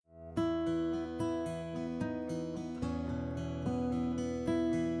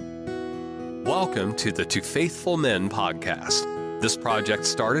Welcome to the To Faithful Men podcast. This project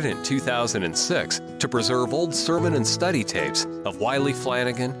started in 2006 to preserve old sermon and study tapes of Wiley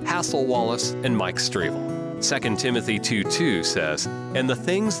Flanagan, Hassel Wallace, and Mike Strevel. 2 Timothy 2:2 says, "And the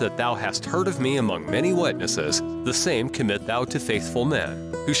things that thou hast heard of me among many witnesses, the same commit thou to faithful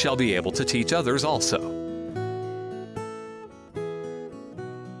men, who shall be able to teach others also."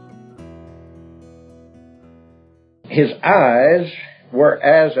 His eyes were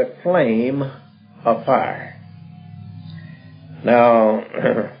as a flame of fire. Now,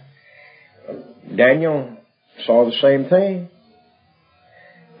 Daniel saw the same thing.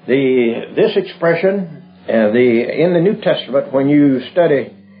 This expression, in the New Testament, when you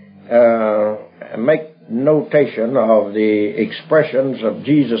study, make notation of the expressions of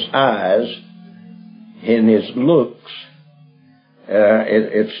Jesus' eyes in his looks,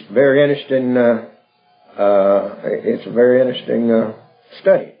 it's very interesting. It's a very interesting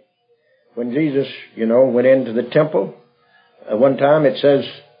study. When Jesus, went into the temple, one time it says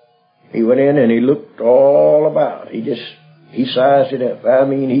he went in and he looked all about. He sized it up. I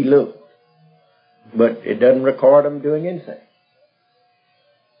mean, he looked. But it doesn't record him doing anything.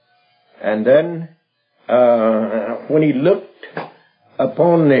 And then, when he looked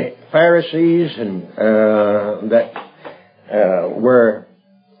upon the Pharisees and that were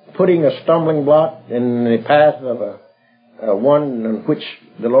putting a stumbling block in the path of one in which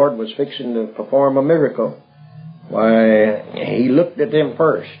the Lord was fixing to perform a miracle, why, he looked at them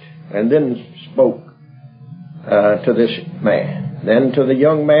first and then spoke to this man. Then to the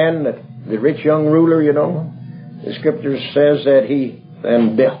young man, the rich young ruler, the Scripture says that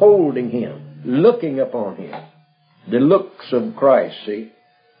and beholding him, looking upon him, the looks of Christ, see.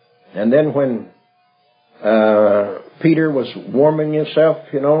 And then when Peter was warming himself,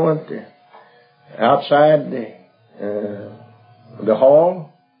 outside the hall,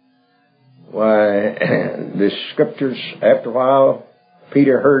 why, the Scriptures, after a while,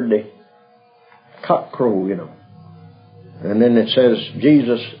 Peter heard the cock crow, And then it says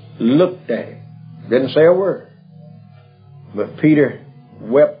Jesus looked at him. Didn't say a word. But Peter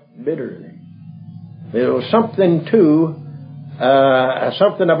wept bitterly. There was something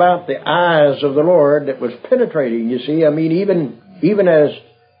something about the eyes of the Lord that was penetrating, you see. I mean, even as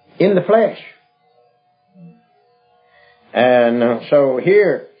in the flesh. And so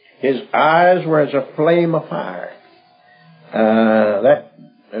here, his eyes were as a flame of fire.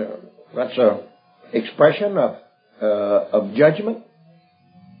 That's a expression of judgment.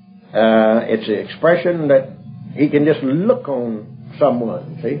 It's an expression that he can just look on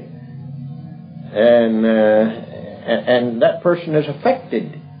someone, see, and that person is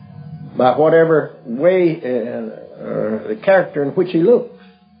affected by whatever way the character in which he looks.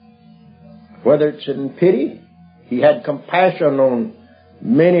 Whether it's in pity, he had compassion on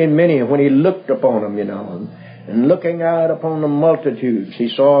many and many when he looked upon them, and looking out upon the multitudes, he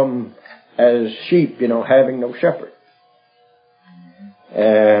saw them as sheep, having no shepherd.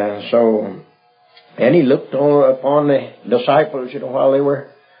 And he looked upon the disciples, while they were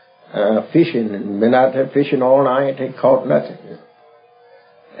fishing and been out there fishing all night, they caught nothing.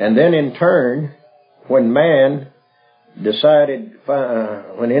 And then in turn, when man decided,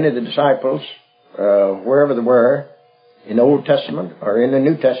 when any of the disciples, wherever they were, in the Old Testament or in the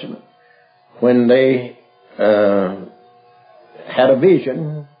New Testament, when they had a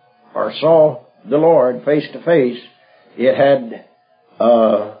vision or saw the Lord face to face, it had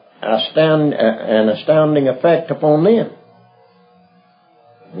an astounding effect upon them.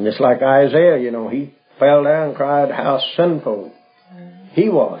 And just like Isaiah, he fell down and cried how sinful he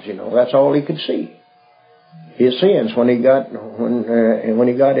was. That's all he could see. His sins when he got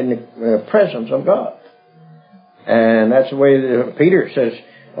in the presence of God. And that's the way that Peter says,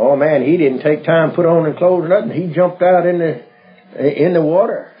 oh man, he didn't take time to put on his clothes or nothing. He jumped out in the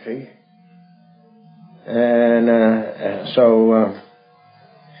water, see. And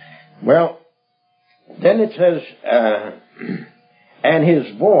well, then it says, and his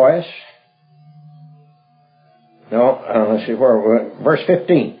voice, let's see where, verse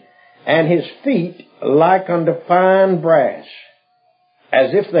 15, and his feet like unto fine brass,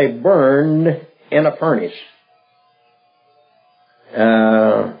 as if they burned in a furnace.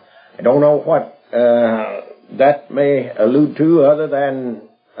 I don't know what that may allude to other than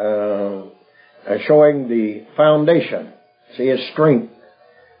showing the foundation, see his strength.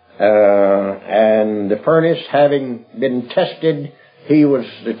 And the furnace having been tested, he was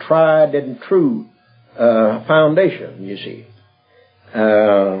the tried and true foundation, you see.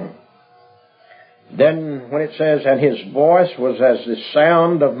 Then when it says, and his voice was as the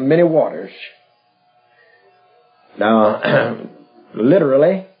sound of many waters. Now,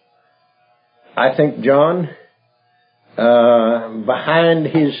 literally, I think John, behind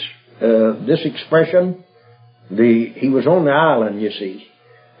his this expression, he was on the island, you see,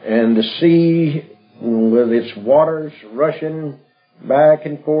 and the sea with its waters rushing back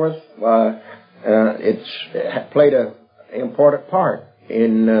and forth, it's played an important part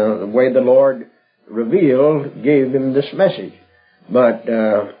in the way the Lord gave him this message. But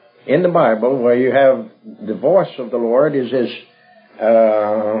in the Bible, where you have the voice of the Lord is as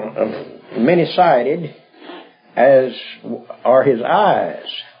many-sided as are his eyes.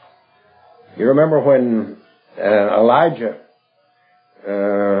 You remember when Elijah,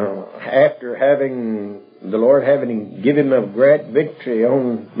 after having the Lord give him a great victory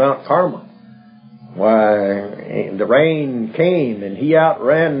on Mount Carmel, why, the rain came and he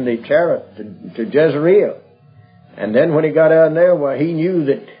outran the chariot to Jezreel. And then when he got down there, well, he knew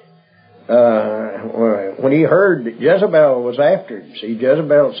that when he heard that Jezebel was after him, see,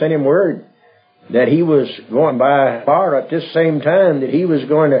 Jezebel sent him word that he was going by far at this same time, that he was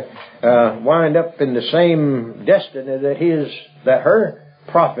going to wind up in the same destiny that her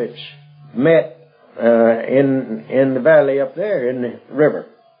prophets met in the valley up there in the river.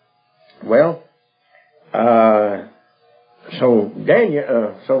 Well,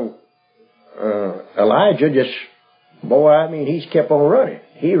 Elijah just, he's kept on running.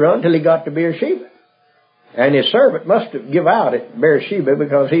 He run till he got to Beersheba. And his servant must have give out at Beersheba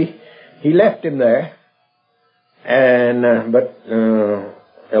because he left him there. And, but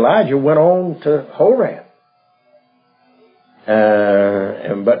Elijah went on to Horeb.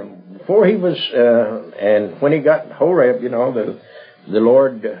 But before he was, and when he got to Horeb, the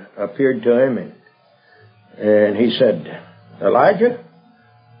Lord appeared to him and he said, Elijah,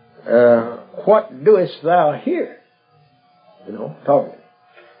 what doest thou here? Talking.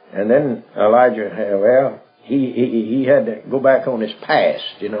 And then Elijah, he had to go back on his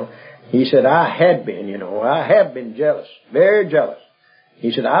past, He said, I have been jealous, very jealous.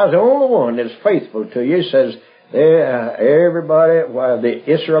 He said, I was the only one that's faithful to you. He says, everybody, the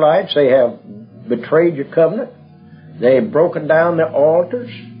Israelites, they have betrayed your covenant. They've broken down the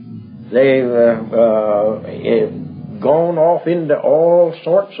altars. They've gone off into all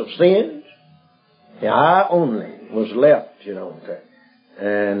sorts of sins. I only was left,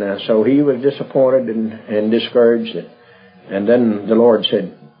 And so he was disappointed and discouraged. And then the Lord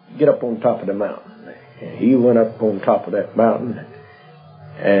said, get up on top of the mountain. And he went up on top of that mountain.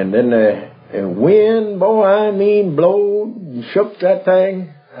 And then the wind, blowed and shook that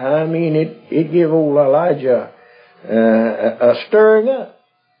thing. It gave old Elijah a stirring up.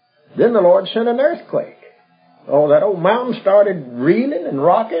 Then the Lord sent an earthquake. Oh, that old mountain started reeling and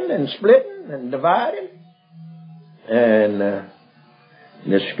rocking and splitting and dividing. And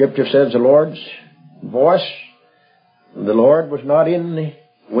the scripture says the Lord's voice, the Lord was not in the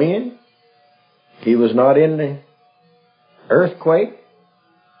wind. He was not in the earthquake.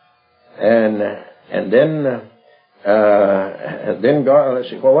 And then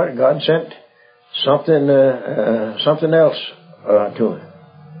God, God sent something else to him.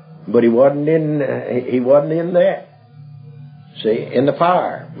 But he wasn't in that. See, in the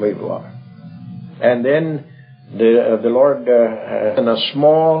fire, believe it was. And then the Lord in a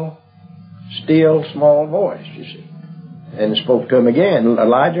small voice, you see, and spoke to him again.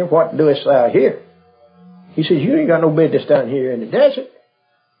 Elijah, what doest thou here? He says, you ain't got no business down here in the desert.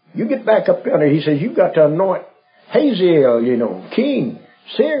 You get back up yonder. He says, you got to anoint Hazael, king,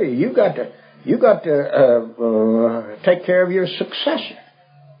 Syria. You got to take care of your successor.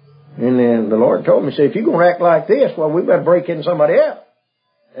 And then the Lord told me, if you're going to act like this, well, we better break in somebody else.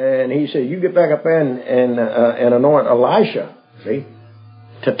 And he said, you get back up there and anoint Elisha, see,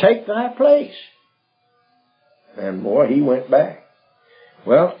 to take thy place. And boy, he went back.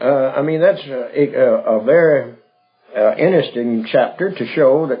 Well, that's a very interesting chapter to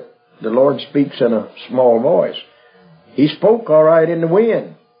show that the Lord speaks in a small voice. He spoke all right in the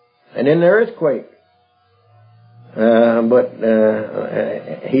wind and in the earthquake. But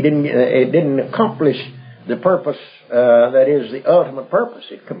it didn't accomplish the purpose that is the ultimate purpose.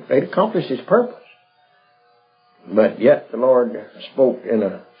 It accomplished its purpose. But yet the Lord spoke in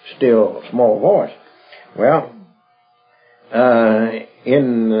a still small voice. Well,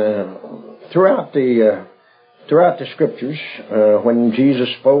 throughout the scriptures, when Jesus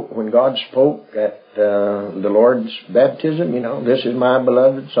spoke, when God spoke at the Lord's baptism, this is my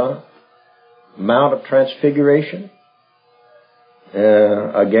beloved Son. Mount of Transfiguration.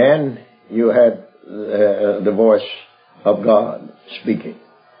 Again, you had the voice of God speaking.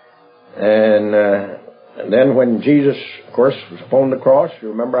 And then when Jesus, of course, was upon the cross, you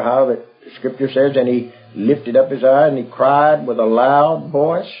remember how the Scripture says, and he lifted up his eyes and he cried with a loud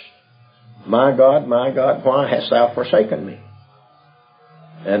voice, my God, why hast thou forsaken me?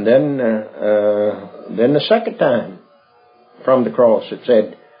 And then the second time from the cross it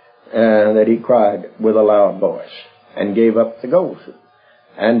said that he cried with a loud voice and gave up the ghost.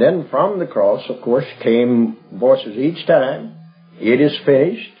 And then from the cross, of course, came voices each time, it is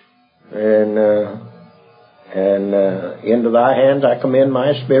finished, and into thy hands I commend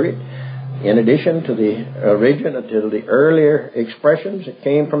my spirit. In addition to the earlier expressions that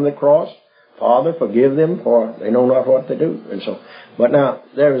came from the cross, Father, forgive them, for they know not what to do. And so, but now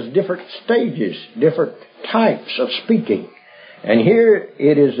there's different stages, different types of speaking, and here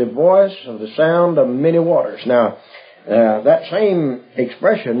it is the voice of the sound of many waters. Now, that same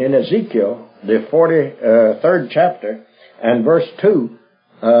expression in Ezekiel, the 43rd chapter and verse 2,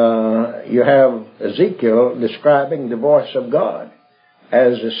 you have Ezekiel describing the voice of God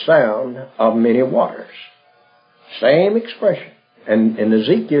as the sound of many waters. Same expression. And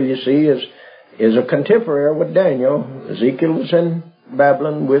Ezekiel, you see, is a contemporary with Daniel. Ezekiel was in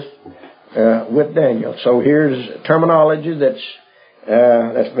Babylon with Daniel. So here's terminology that's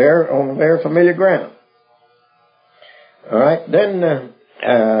on very familiar ground. All right. Then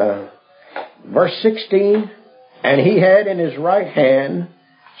verse 16, and he had in his right hand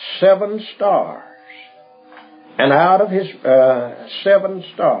 7 stars, and out of his 7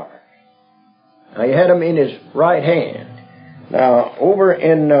 stars, now he had them in his right hand. Now over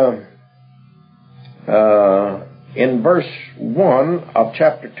in verse 1 of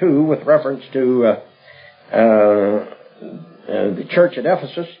chapter 2, with reference to the church at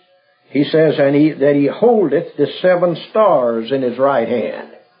Ephesus, he says, that he holdeth the 7 stars in his right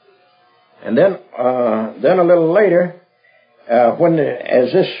hand. And then a little later, as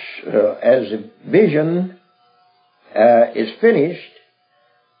the vision is finished,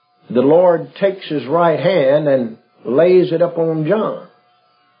 the Lord takes his right hand and lays it up on John.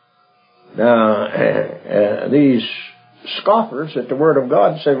 Now, these scoffers at the Word of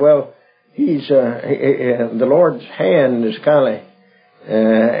God say, well, the Lord's hand is kind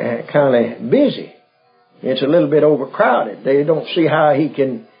of busy. It's a little bit overcrowded. They don't see how he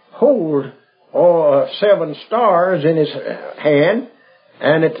can hold all 7 stars in his hand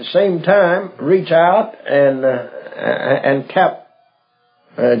and at the same time reach out and tap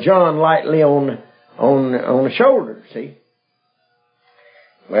John lightly on the shoulder. See.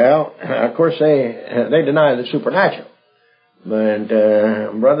 Well, of course they deny the supernatural, but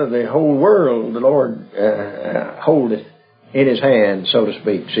brother, the whole world the Lord holdeth in his hand, so to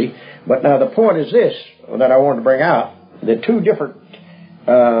speak. See, but now the point is this that I want to bring out: the 2 different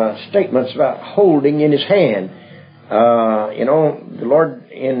statements about holding in his hand. The Lord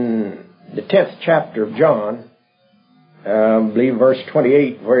in the 10th chapter of John, I believe verse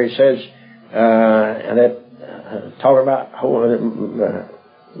 28, where he says talking about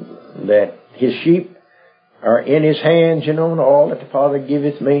that his sheep are in his hands, and all that the Father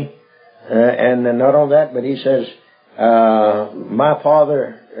giveth me. And not only that, but he says, my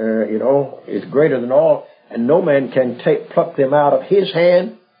Father, is greater than all, and no man can pluck them out of his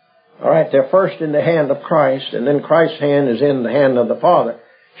hand. All right, they're first in the hand of Christ, and then Christ's hand is in the hand of the Father,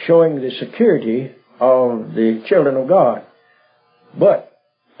 showing the security of the children of God. But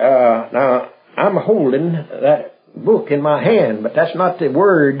now I'm holding that book in my hand, but that's not the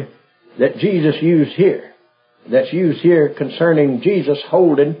word that Jesus used here. That's used here concerning Jesus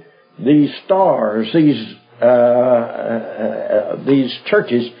holding these stars, these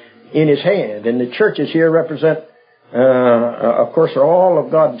churches in his hand. And the churches here represent, of course, are all of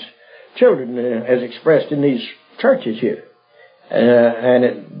God's children, as expressed in these churches here. And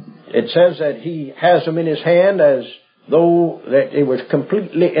it says that he has them in his hand as though that it was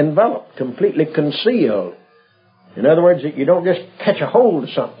completely enveloped, completely concealed. In other words, that you don't just catch a hold of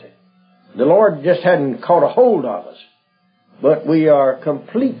something. The Lord just hadn't caught a hold of us, but we are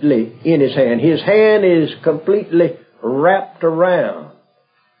completely in his hand. His hand is completely wrapped around.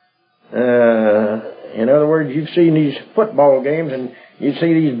 In other words, you've seen these football games, and you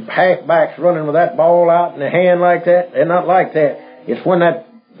see these halfbacks running with that ball out in the hand like that. They're not like that. It's when that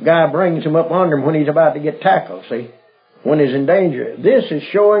guy brings him up under him when he's about to get tackled, see, when he's in danger. This is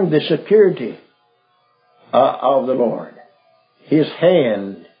showing the security of the Lord. His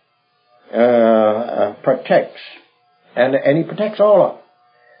hand protects, and he protects all of them.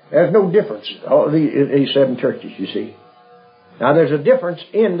 There's no difference. All these 7 churches, you see. Now, there's a difference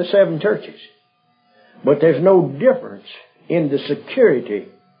in the 7 churches, but there's no difference in the security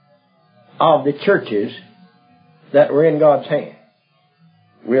of the churches that were in God's hand.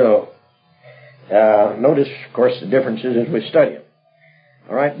 We'll notice, of course, the differences as we study them.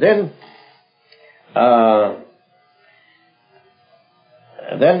 All right, then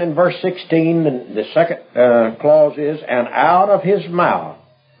Then in verse 16, the second clause is, and out of his mouth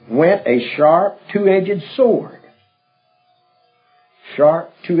went a sharp, two-edged sword.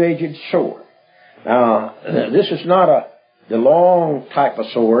 Sharp, two-edged sword. Now, this is not the long type of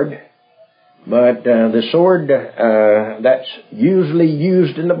sword, but the sword that's usually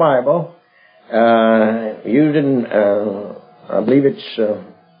used in the Bible, used in, I believe it's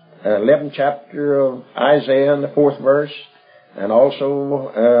 11th chapter of Isaiah in the 4th verse, and also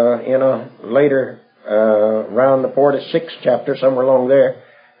in a later, around the 46th chapter, somewhere along there,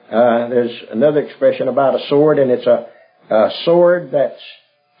 there's another expression about a sword, and it's a sword that's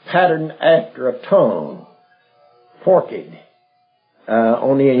patterned after a tongue, forked.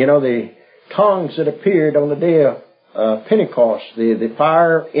 Only, the tongues that appeared on the day of Pentecost, the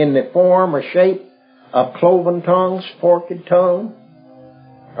fire in the form or shape of cloven tongues, forked tongue.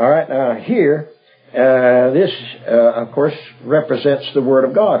 All right, now here, this, of course, represents the Word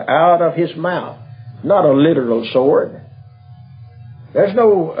of God out of His mouth, not a literal sword. There's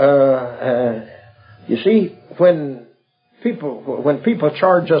no, you see, when people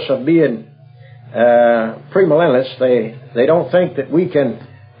charge us of being premillennialists, they don't think that we can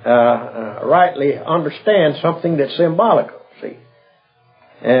rightly understand something that's symbolical, see,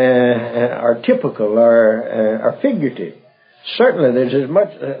 or typical, or figurative. Certainly, there's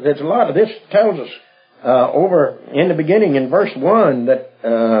a lot of this tells us over in the beginning in verse 1 that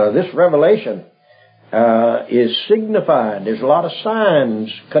this revelation is signified. There's a lot of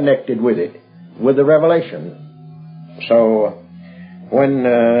signs connected with it, with the revelation. So when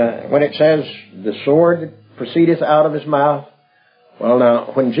it says the sword proceedeth out of his mouth, well,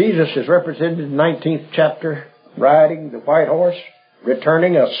 now when Jesus is represented in the 19th chapter, riding the white horse,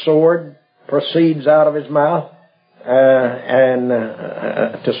 returning, a sword proceeds out of his mouth. And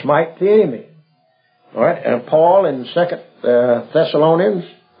to smite the enemy. All right. And Paul in 2 Thessalonians,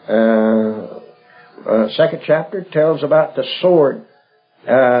 2nd chapter, tells about the sword,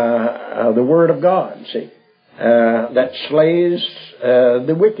 the Word of God, see, that slays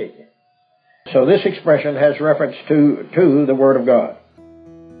the wicked. So this expression has reference to the Word of God.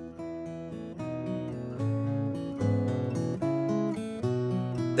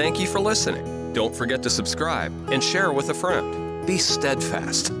 Thank you for listening. Don't forget to subscribe and share with a friend. Be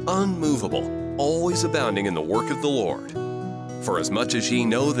steadfast, unmovable, always abounding in the work of the Lord. For as much as ye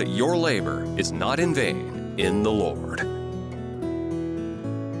know that your labor is not in vain in the Lord.